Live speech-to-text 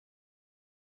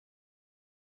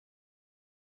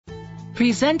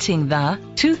Presenting the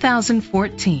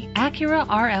 2014 Acura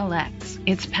RLX.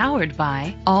 It's powered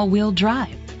by all-wheel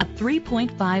drive, a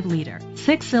 3.5-liter,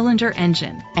 6-cylinder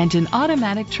engine, and an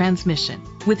automatic transmission.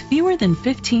 With fewer than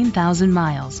 15,000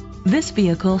 miles, this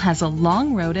vehicle has a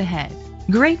long road ahead.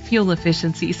 Great fuel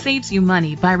efficiency saves you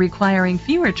money by requiring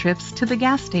fewer trips to the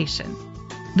gas station.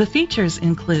 The features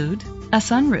include a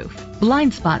sunroof,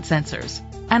 blind spot sensors,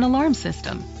 an alarm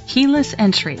system, keyless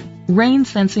entry,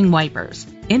 rain-sensing wipers,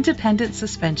 independent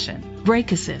suspension,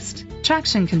 brake assist,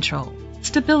 traction control,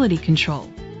 stability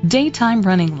control, daytime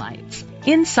running lights.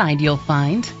 Inside you'll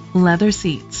find leather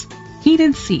seats,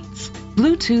 heated seats,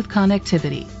 Bluetooth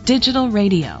connectivity, digital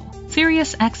radio,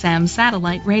 Sirius XM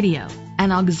satellite radio,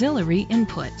 an auxiliary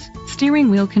input, steering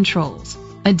wheel controls,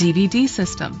 a DVD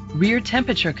system, rear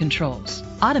temperature controls,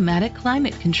 automatic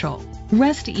climate control.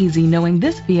 Rest easy knowing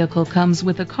this vehicle comes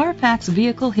with a Carfax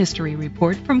Vehicle History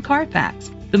Report from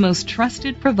Carfax, the most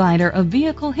trusted provider of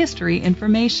vehicle history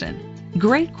information.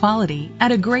 Great quality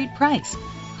at a great price.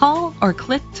 Call or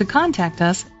click to contact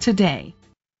us today.